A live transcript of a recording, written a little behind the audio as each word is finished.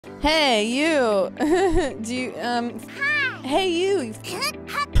Hey, you. Do you, Hi. Hey, you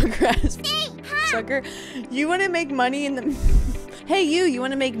grass sucker. You want to make money in the... Hey, you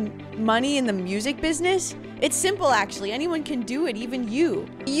want to make money in the music business? It's simple, actually. Anyone can do it, even you.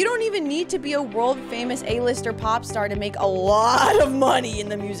 You don't even need to be a world-famous A-lister pop star to make a lot of money in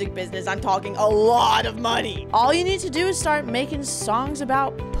the music business. I'm talking a lot of money. All you need to do is start making songs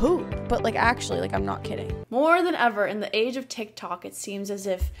about poop. But, actually, I'm not kidding. More than ever, in the age of TikTok, it seems as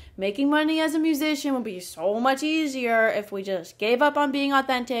if making money as a musician would be so much easier if we just gave up on being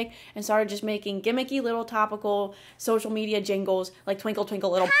authentic and started just making gimmicky little topical social media jingles like Twinkle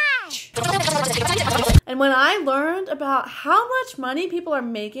Twinkle Little Bitch. And when I learned about how much money people are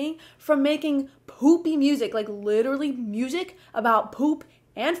making from making poopy music, literally music about poop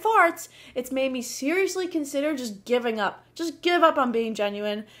and farts, it's made me seriously consider just giving up. Just give up on being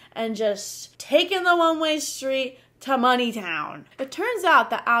genuine and just taking the one-way street to Money Town. It turns out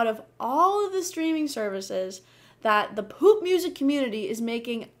that out of all of the streaming services, that the poop music community is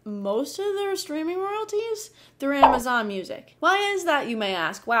making most of their streaming royalties through Amazon Music. Why is that, you may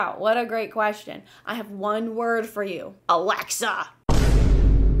ask? Wow, what a great question. I have one word for you. Alexa.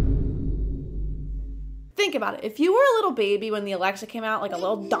 Think about it. If you were a little baby when the Alexa came out, like a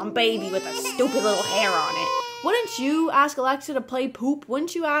little dumb baby with a stupid little hair on it, wouldn't you ask Alexa to play poop?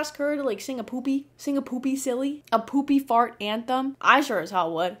 Wouldn't you ask her to sing a poopy silly? A poopy fart anthem? I sure as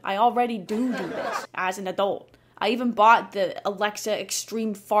hell would. I already do this as an adult. I even bought the Alexa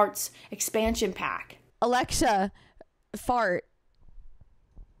Extreme Farts expansion pack. Alexa, fart.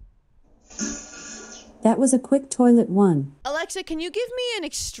 That was a quick toilet one. Alexa, can you give me an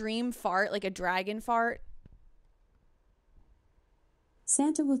extreme fart, like a dragon fart?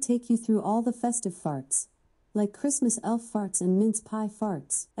 Santa will take you through all the festive farts, like Christmas elf farts and mince pie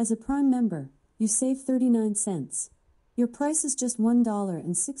farts. As a Prime member, you save 39 cents. Your price is just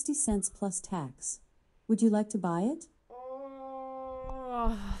 $1.60 plus tax. Would you like to buy it?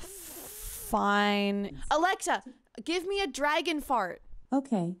 Fine. Alexa, give me a dragon fart.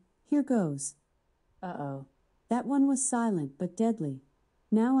 Okay, here goes. Uh-oh. That one was silent but deadly.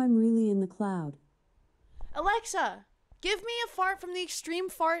 Now I'm really in the cloud. Alexa, give me a fart from the Extreme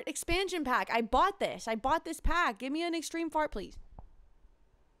Fart expansion pack. I bought this pack. Give me an extreme fart, please.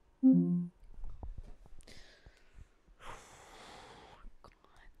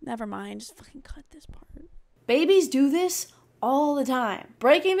 Never mind. Just fucking cut this part. Babies do this all the time.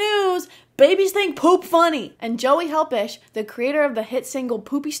 Breaking news! Babies think poop funny. And Joey Helpish, the creator of the hit single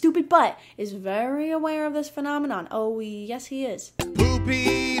Poopy Stupid Butt, is very aware of this phenomenon. Oh, yes, he is.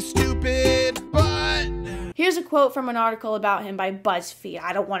 Poopy Stupid Butt. Here's a quote from an article about him by BuzzFeed.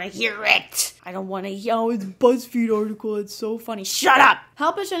 I don't want to hear it. I don't want to yell. It's a BuzzFeed article. It's so funny. Shut up!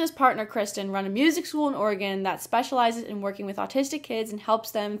 Helpish and his partner Kristen run a music school in Oregon that specializes in working with autistic kids and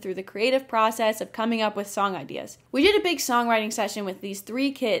helps them through the creative process of coming up with song ideas. We did a big songwriting session with these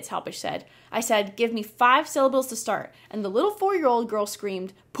 3 kids, Helpish said. I said, give me 5 syllables to start. And the little 4-year-old girl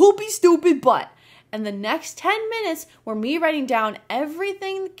screamed, Poopy Stupid Butt. And the next 10 minutes were me writing down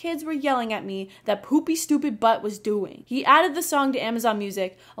everything the kids were yelling at me that Poopy Stupid Butt was doing. He added the song to Amazon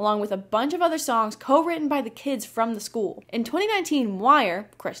Music, along with a bunch of other songs co-written by the kids from the school. In 2019, Wire,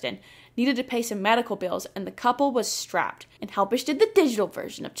 Kristen, needed to pay some medical bills, and the couple was strapped. And Helpish did the digital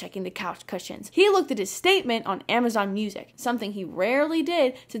version of checking the couch cushions. He looked at his statement on Amazon Music, something he rarely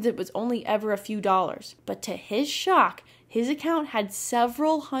did since it was only ever a few dollars. But to his shock, his account had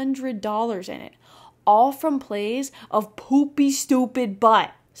several $100s in it. All from plays of Poopy Stupid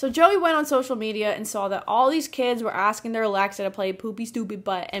Butt. So Joey went on social media and saw that all these kids were asking their Alexa to play Poopy Stupid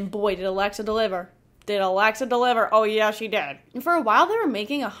Butt, and boy, did Alexa deliver. Did Alexa deliver? Oh yeah, she did. And for a while, they were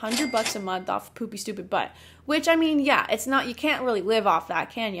making $100 a month off Poopy Stupid Butt, which, I mean, yeah, it's not, you can't really live off that,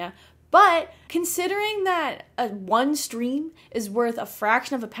 can ya? But considering that one stream is worth a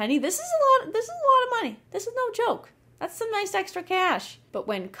fraction of a penny, this is a lot of money. This is no joke. That's some nice extra cash. But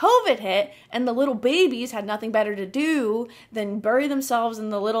when COVID hit and the little babies had nothing better to do than bury themselves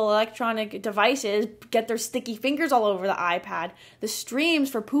in the little electronic devices, get their sticky fingers all over the iPad, the streams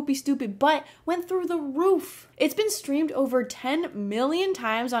for Poopy Stupid Butt went through the roof. It's been streamed over 10 million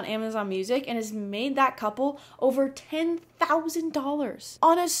times on Amazon Music and has made that couple over $10,000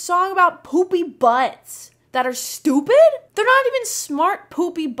 on a song about poopy butts that are stupid? They're not even smart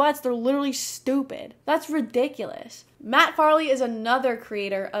poopy butts, they're literally stupid. That's ridiculous. Matt Farley is another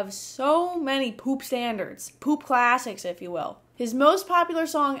creator of so many poop standards, poop classics, if you will. His most popular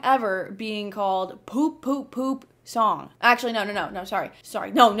song ever being called Poop Poop Poop Song. Actually, no, sorry,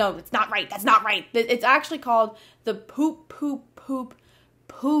 no, it's not right, that's not right. It's actually called the Poop Poop Poop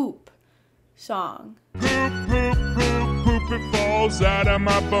Poop Song. Poop, poop, poop, poop, it falls out of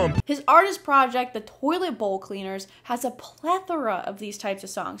my bum. His artist project, The Toilet Bowl Cleaners, has a plethora of these types of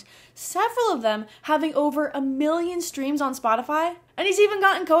songs, several of them having over 1 million streams on Spotify, and he's even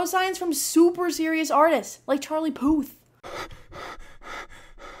gotten cosigns from super serious artists like Charlie Puth.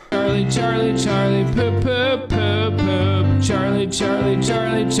 Charlie, Charlie, Charlie, poop, poop, poop, poop. Charlie, Charlie,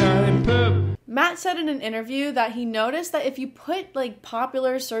 Charlie, Charlie, poop. Matt said in an interview that he noticed that if you put like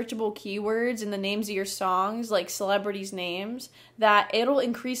popular searchable keywords in the names of your songs, like celebrities' names, that it'll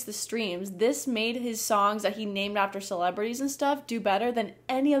increase the streams. This made his songs that he named after celebrities and stuff do better than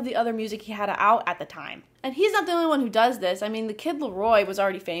any of the other music he had out at the time. And he's not the only one who does this. I mean, the Kid Laroi was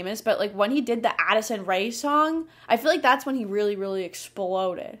already famous, but like when he did the Addison Rae song, I feel like that's when he really, really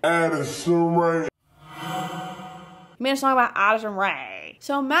exploded. Addison Rae. He made a song about Addison Rae.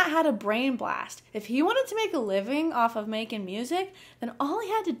 So Matt had a brain blast. If he wanted to make a living off of making music, then all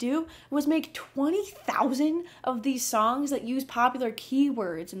he had to do was make 20,000 of these songs that use popular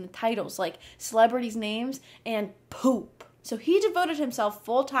keywords in the titles, like celebrities' names and poop. So he devoted himself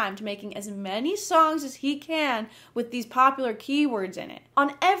full time to making as many songs as he can with these popular keywords in it.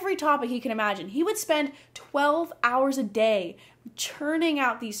 On every topic he can imagine, he would spend 12 hours a day churning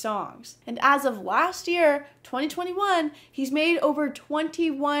out these songs. And as of last year, 2021, he's made over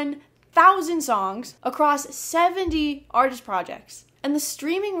 21,000 songs across 70 artist projects. And the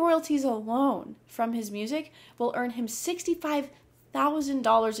streaming royalties alone from his music will earn him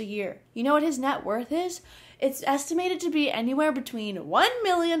 $65,000 a year. You know what his net worth is? It's estimated to be anywhere between $1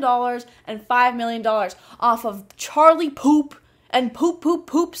 million and $5 million off of Charlie Poop and Poop Poop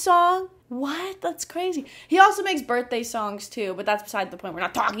Poop song. What? That's crazy. He also makes birthday songs too, but that's beside the point. We're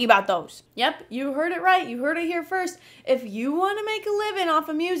not talking about those. Yep, you heard it right. You heard it here first. If you want to make a living off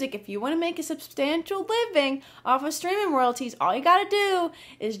of music, if you want to make a substantial living off of streaming royalties, all you gotta do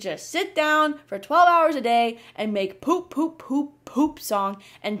is just sit down for 12 hours a day and make Poop Poop Poop Poop song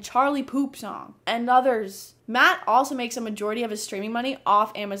and Charlie Poop song and others. Matt also makes a majority of his streaming money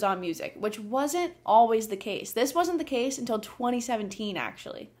off Amazon Music, which wasn't always the case. This wasn't the case until 2017,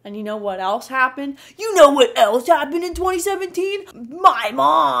 actually. And you know what else happened? You know what else happened in 2017? My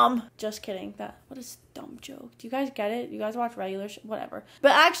mom! Just kidding. What a dumb joke. Do you guys get it? You guys watch regular whatever.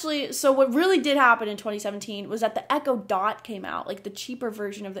 But actually, so what really did happen in 2017 was that the Echo Dot came out, like the cheaper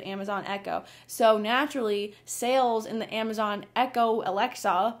version of the Amazon Echo. So naturally, sales in the Amazon Echo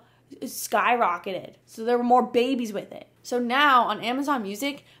Alexa skyrocketed. So there were more babies with it. So now on Amazon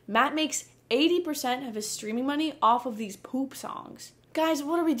Music, Matt makes 80% of his streaming money off of these poop songs. Guys,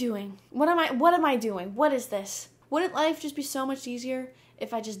 what are we doing? What am I doing? What is this? Wouldn't life just be so much easier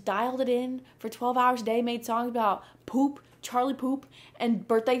if I just dialed it in for 12 hours a day, made songs about poop, Charlie Poop, and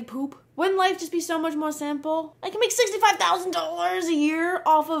birthday poop? Wouldn't life just be so much more simple? I can make $65,000 a year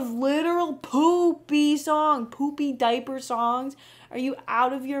off of literal poopy diaper songs. Are you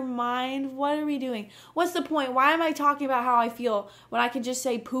out of your mind? What are we doing? What's the point? Why am I talking about how I feel when I can just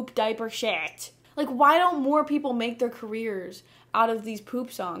say poop diaper shit? Like, why don't more people make their careers out of these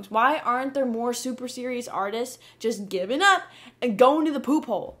poop songs? Why aren't there more super serious artists just giving up and going to the poop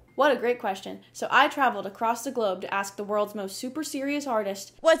hole? What a great question. So I traveled across the globe to ask the world's most super serious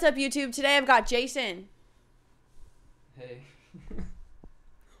artist. What's up, YouTube? Today I've got Jason. Hey.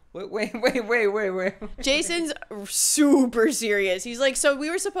 Wait. Jason's super serious. He's like, so we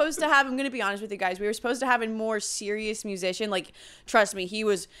were supposed to have, I'm going to be honest with you guys, we were supposed to have a more serious musician. Like, trust me,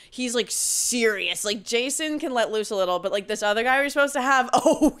 he's like serious. Like, Jason can let loose a little, but like this other guy we were supposed to have,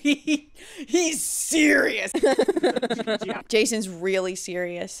 he's serious. Jason's really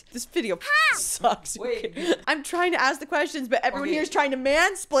serious. This video sucks. Wait. I'm trying to ask the questions, but everyone here is trying to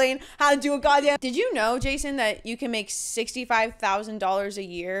mansplain how to do a goddamn. Did you know, Jason, that you can make $65,000 a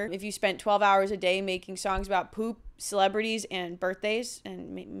year if you spent 12 hours a day making songs about poop, celebrities, and birthdays,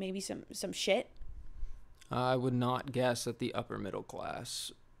 and maybe some shit? I would not guess that the upper middle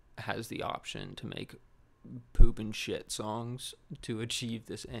class has the option to make poop and shit songs to achieve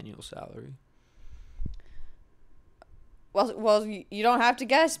this annual salary. Well, you don't have to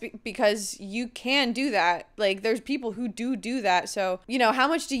guess because you can do that. Like, there's people who do that. So, you know, how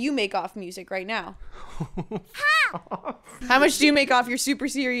much do you make off music right now? How much do you make off your super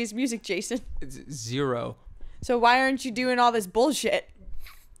serious music, Jason? It's zero. So why aren't you doing all this bullshit?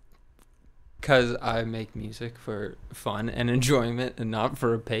 Because I make music for fun and enjoyment and not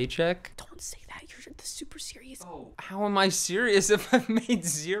for a paycheck. Don't say that. You're the super serious. Oh, how am I serious if I've made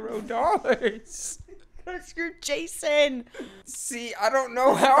 $0? Because you're Jason. See, I don't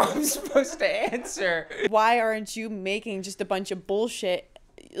know how I'm supposed to answer. Why aren't you making just a bunch of bullshit?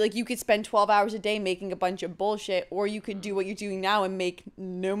 Like, you could spend 12 hours a day making a bunch of bullshit, or you could do what you're doing now and make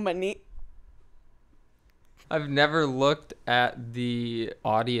no money. I've never looked at the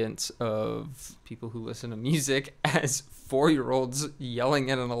audience of people who listen to music as 4-year-olds yelling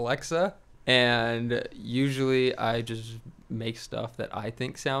at an Alexa. And usually I just make stuff that I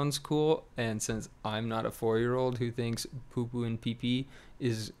think sounds cool. And since I'm not a 4-year-old who thinks poo-poo and pee-pee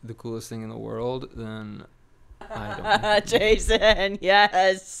is the coolest thing in the world, then I don't. Jason,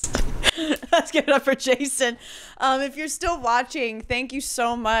 yes. Let's give it up for Jason. If you're still watching, thank you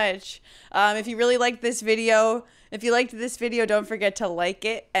so much. If you really liked this video, don't forget to like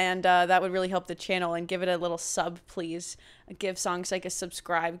it, and that would really help the channel. And give it a little sub, please. Give Songpsych a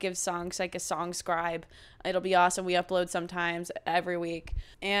subscribe. Give Songpsych a songscribe. It'll be awesome. We upload sometimes every week.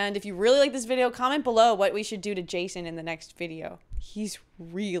 And if you really like this video, comment below what we should do to Jason in the next video. He's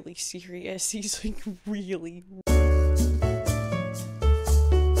really serious. He's like really